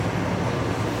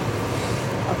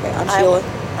Okay, I'm Sheila.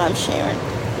 I'm Sharon.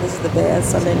 This is the Bad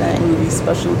Sunday Night Movie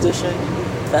Special Edition.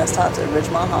 Fast Times at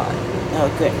Ridgemont High. Oh,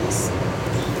 goodness.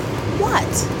 What?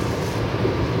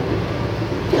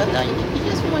 No, you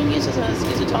just want to use this as an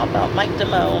excuse to talk about Mike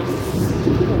Damone.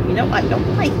 You know, I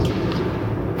don't like.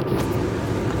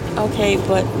 Okay,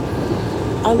 but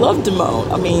I love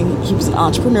Damone. I mean, he was an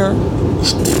entrepreneur.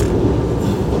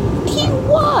 He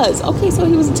was. Okay, so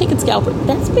he was a ticket scalper.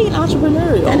 That's being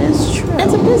entrepreneurial. That is true.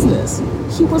 That's a business.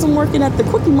 He wasn't working at the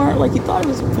Quickie Mart like he thought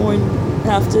he was going to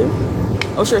have to.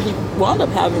 Oh, sure, he wound up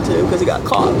having to because he got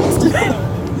caught.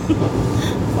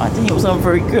 I think he was a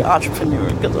very good entrepreneur.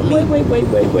 Because I mean,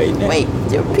 Wait. Now. Wait,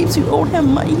 there are people who owed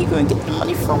him money. He couldn't get the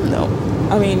money from them.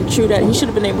 I mean, true that. He should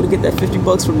have been able to get that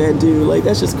 $50 from that dude. Like,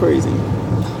 that's just crazy.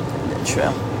 That's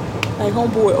true. Like,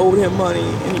 homeboy owed him money,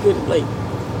 and he couldn't, like...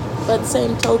 But at the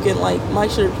same token, like,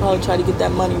 Mike should have probably tried to get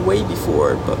that money way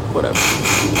before, but whatever.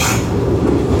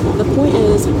 The point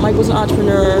is, Mike was an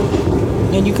entrepreneur,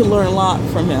 and you can learn a lot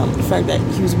from him. The fact that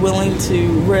he was willing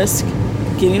to risk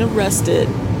getting arrested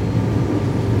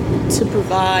to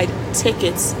provide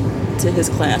tickets to his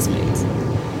classmates.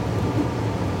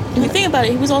 And you think about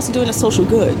it, he was also doing a social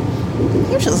good.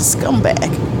 He was just a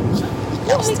scumbag.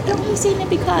 Only seen it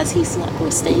because he slept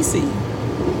with Stacy.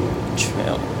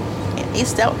 True. And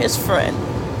aced out his friend.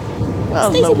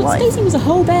 Well, Stacy was a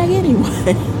whole bag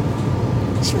anyway.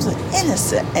 She was an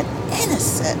innocent.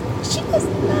 She was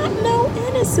not no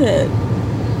innocent.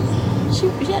 She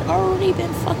had already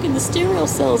been fucking the stereo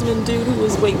salesman dude who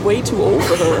was way too old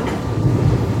for her.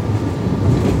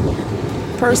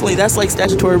 Personally, that's like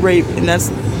statutory rape, and that's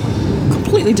a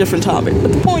completely different topic.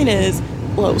 But the point is,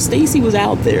 well, Stacy was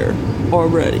out there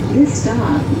already.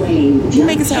 You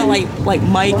make it sound like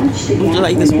Mike was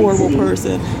like this horrible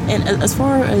person. And as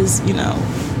far as, you know,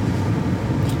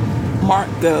 Mark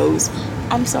goes,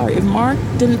 I'm sorry, if Mark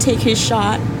didn't take his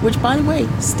shot, which, by the way,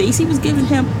 Stacy was giving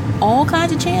him all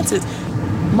kinds of chances.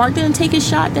 Mark didn't take his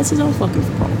shot, that's his own fucking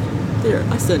fault. There,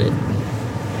 I said it.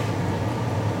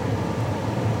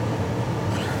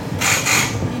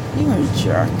 You're a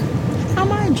jerk. How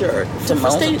am I a jerk? For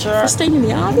stating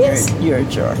the obvious? You're a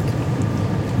jerk.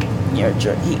 You're a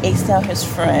jerk. He aced out his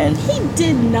friend. He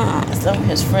did not. Aced out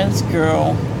his friend's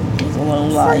girl. He was a little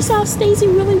life. First off, Stacy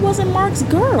really wasn't Mark's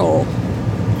girl.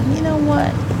 You know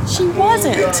what? She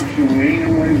wasn't. Wayne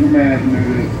and Windsor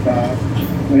Avenue to stop.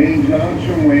 Lane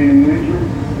Junction, Wayne and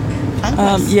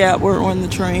Windsor. Yeah, we're on the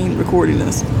train recording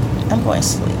this. I'm going to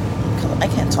sleep because I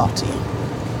can't talk to you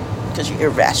because you're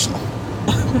irrational.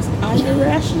 I'm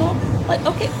irrational? Like,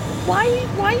 okay, why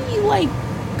are you like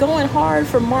going hard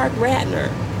for Mark Ratner,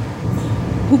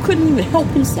 who couldn't even help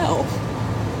himself?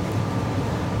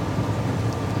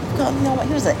 Because, you know what?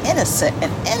 He was an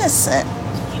innocent.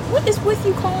 What is with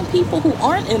you calling people who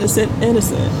aren't innocent?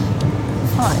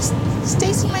 Fine.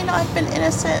 Stacy may not have been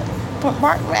innocent, but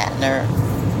Mark Ratner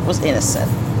was innocent.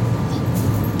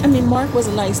 I mean, Mark was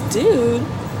a nice dude,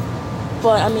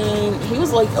 but I mean, he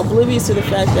was like oblivious to the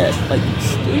fact that, like,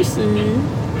 Stacy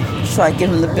Try to give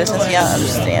him the business. Yeah, I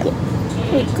understand.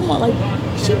 Like, come on, like,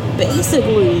 she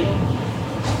basically.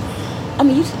 I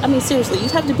mean, seriously,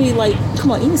 you'd have to be like,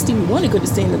 come on, even Stevie Wonder could have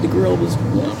seen that the girl was,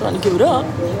 you know, trying to give it up.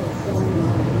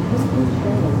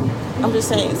 I'm just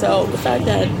saying. So the fact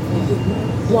that,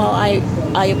 while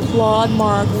I applaud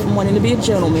Mark for wanting to be a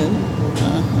gentleman,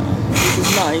 which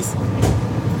is nice,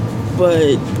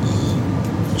 but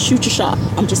shoot your shot.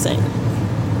 I'm just saying.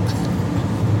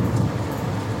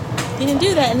 He didn't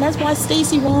do that, and that's why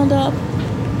Stacy wound up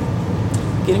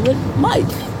getting with Mike.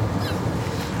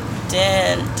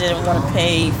 Didn't want to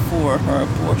pay for her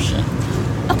abortion.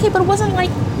 Okay, but it wasn't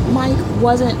like Mike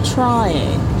wasn't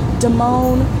trying.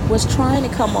 Damone was trying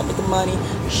to come up with the money.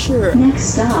 Sure.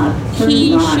 Next stop,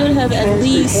 he should have at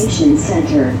least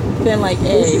been like,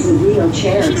 hey. This is a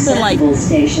wheelchair accessible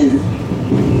station.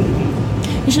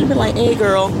 He should have been like, hey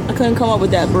girl, I couldn't come up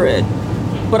with that bread,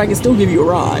 but I can still give you a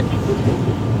ride.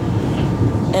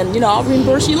 And, you know, I'll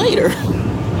reimburse you later.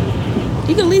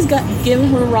 He could at least given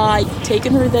her a ride,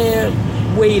 taken her there,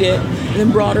 waited, and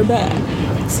then brought her back.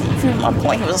 See, from my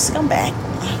point, he was a scumbag.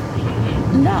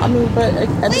 No, I mean, but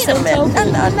at the same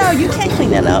token... No, you can't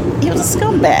clean that up. He was a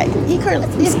scumbag. He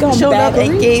showed up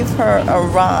and gave her a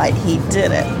ride. He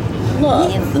didn't.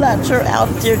 Look. He left her out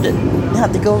there to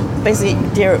have to go basically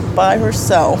there by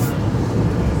herself.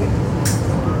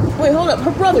 Wait, hold up.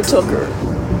 Her brother took her.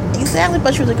 Exactly,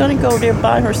 but she was going to go there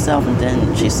by herself, and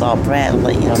then she saw Brad,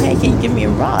 like, you know, hey, can you give me a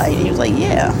ride? And he was like,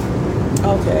 yeah.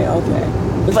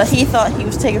 Okay. But he thought he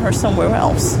was taking her somewhere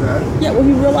else. Yeah, well,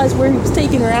 he realized where he was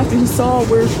taking her after he saw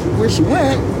where she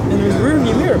went. in his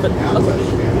rearview mirror. But okay,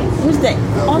 here's the thing.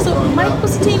 Also, Mike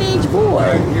was a teenage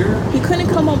boy. He couldn't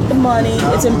come up with the money.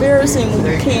 It's embarrassing when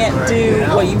you can't do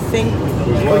what you think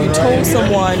or you told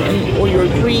someone or you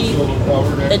agreed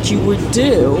that you would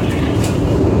do.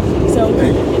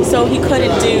 So he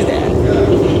couldn't do that.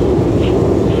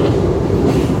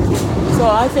 So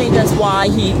I think that's why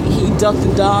he ducked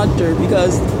the doctor,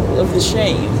 because of the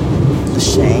shame.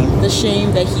 The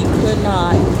shame that he could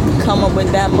not come up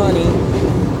with that money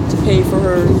to pay for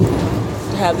her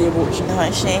to have the abortion.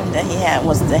 The shame that he had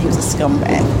was that he was a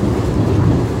scumbag.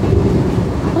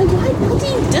 Like, why do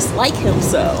you dislike him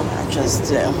so? I just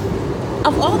do.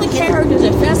 Of all the characters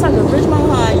in Fast Times at Ridgemont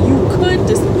High, you could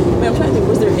I'm trying to think,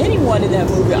 was there anyone in that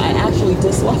movie I actually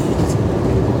disliked?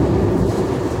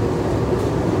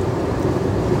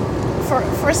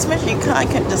 For a smidge, you kind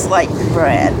of dislike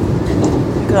Brad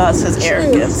because his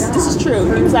arrogance. This is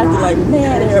true. He was acting like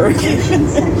mad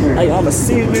arrogant. Like, I'm a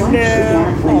senior now,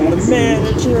 I'm the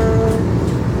manager.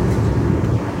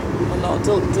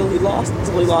 Until he lost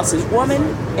his woman.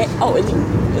 And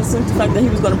it's the fact that he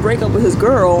was going to break up with his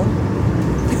girl.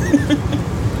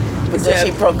 But then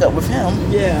she broke up with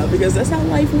him. Yeah, because that's how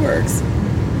life works.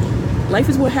 Life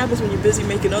is what happens when you're busy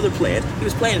making other plans. He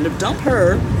was planning to dump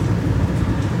her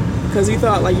because he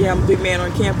thought, like, yeah, I'm a big man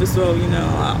on campus, so, you know,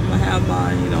 I'm going to have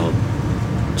my, you know,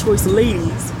 choice of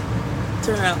ladies.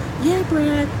 Turn out, yeah,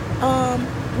 Brad,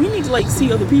 we need to, like,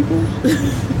 see other people.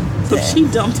 So she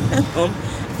dumped him.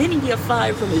 Then he got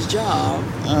fired from his job.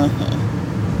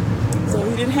 So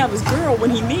he didn't have his girl when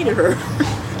he needed her.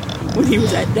 When he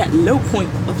was at that low point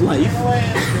of life,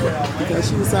 because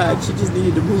she decided she just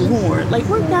needed to move on. Like,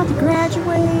 we're about to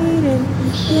graduate, and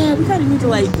yeah, we kind of need to,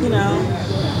 like, you know,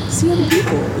 see other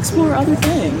people, explore other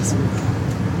things.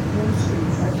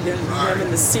 Then him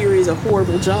in the series of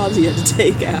horrible jobs he had to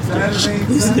take after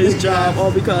losing his job,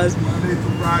 all because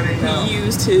he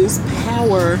used his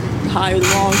power to hire the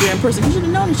wrong damn person. He should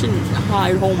have known he shouldn't have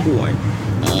hired homeboy.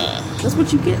 That's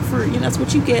what you get for, you know, that's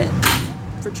what you get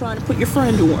for trying to put your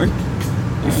friend on.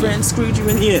 Your friend screwed you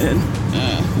in the end.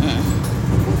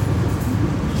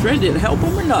 His friend didn't help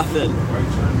him or nothing.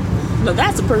 No,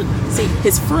 that's a person. See,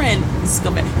 his friend is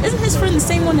scumbag. Isn't his friend the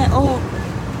same one that owed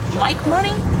Mike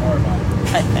money?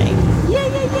 I think.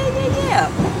 Yeah.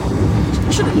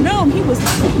 Should have known he was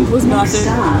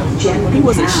nothing. He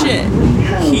wasn't shit.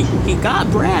 He got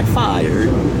Brad fired,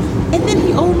 and then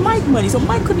he owed Mike money. So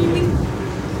Mike couldn't even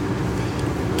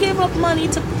give up money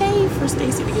to pay for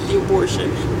Stacy to get the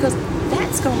abortion because that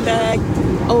scumbag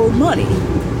owed money.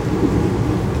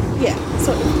 Yeah,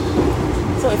 so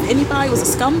if anybody was a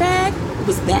scumbag, it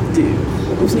was that dude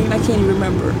whose name I can't even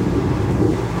remember.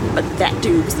 But that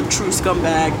dude was the true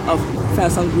scumbag of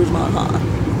Fast Times at Ridgemont High.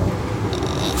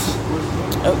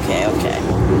 Okay.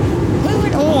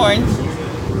 Moving on.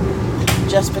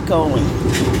 Jeff Spicoli.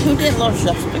 Who didn't love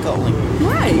Jeff Spicoli?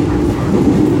 Right.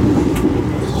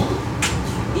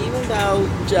 Though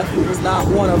Jeff was not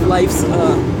one of life's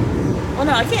well,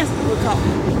 no, I can't recall.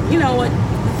 You know what,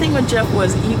 the thing with Jeff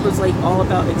was he was like all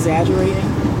about exaggerating.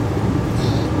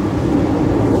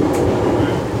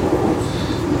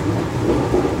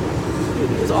 He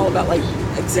was all about like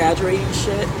exaggerating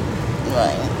shit.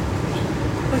 Right.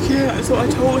 Like, yeah, so I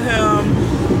told him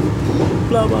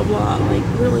blah blah blah, like,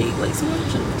 really, like, someone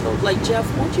should have told, like, Jeff,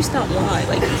 why don't you stop lying?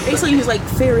 Like, basically he was like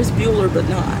Ferris Bueller but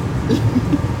not.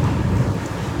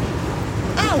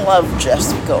 I love Jeff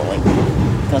Spicoli.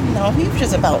 Because, no, he was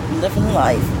just about living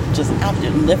life. Just out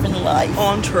there living life.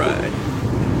 On track.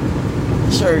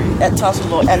 Sure, at times a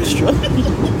little extra.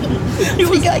 he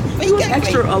was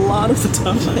extra a lot of the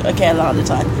time. Okay, a lot of the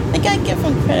time. I gotta give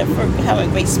him credit for having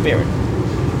a great spirit.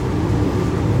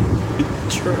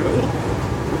 True.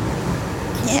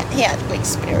 Yeah, he had a great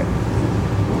spirit.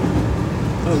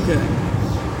 Okay.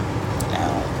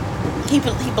 No, he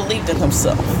believed in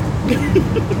himself.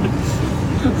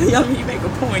 I mean, you make a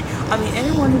point. I mean,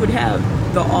 anyone who would have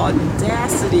the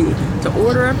audacity to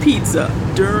order a pizza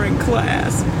during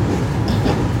class.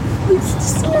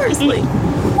 Seriously.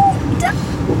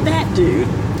 That dude.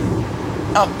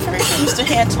 I'm pretty sure Mr.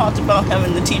 Hand talked about him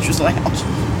in the teacher's lounge.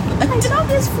 Did I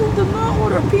just fool to not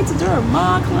order a pizza during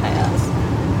my class?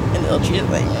 And they'll just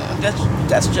like,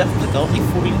 that's Jeff Spicoli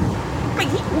for you. Like,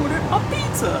 he ordered a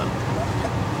pizza.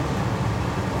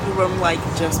 I'm like,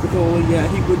 Jeff Spicoli, yeah,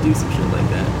 he would do some shit like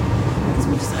that. Because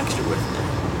we're just extra with it.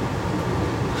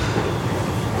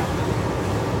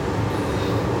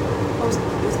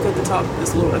 It was good to talk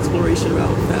this little exploration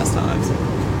about Fast Times.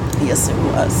 Yes, it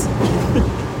was.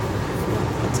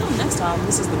 Until next time,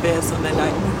 this is the Bad Sunday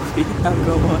Night Movie. Have a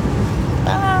good one.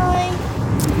 Bye.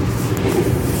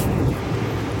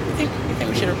 You think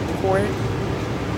we should have recorded?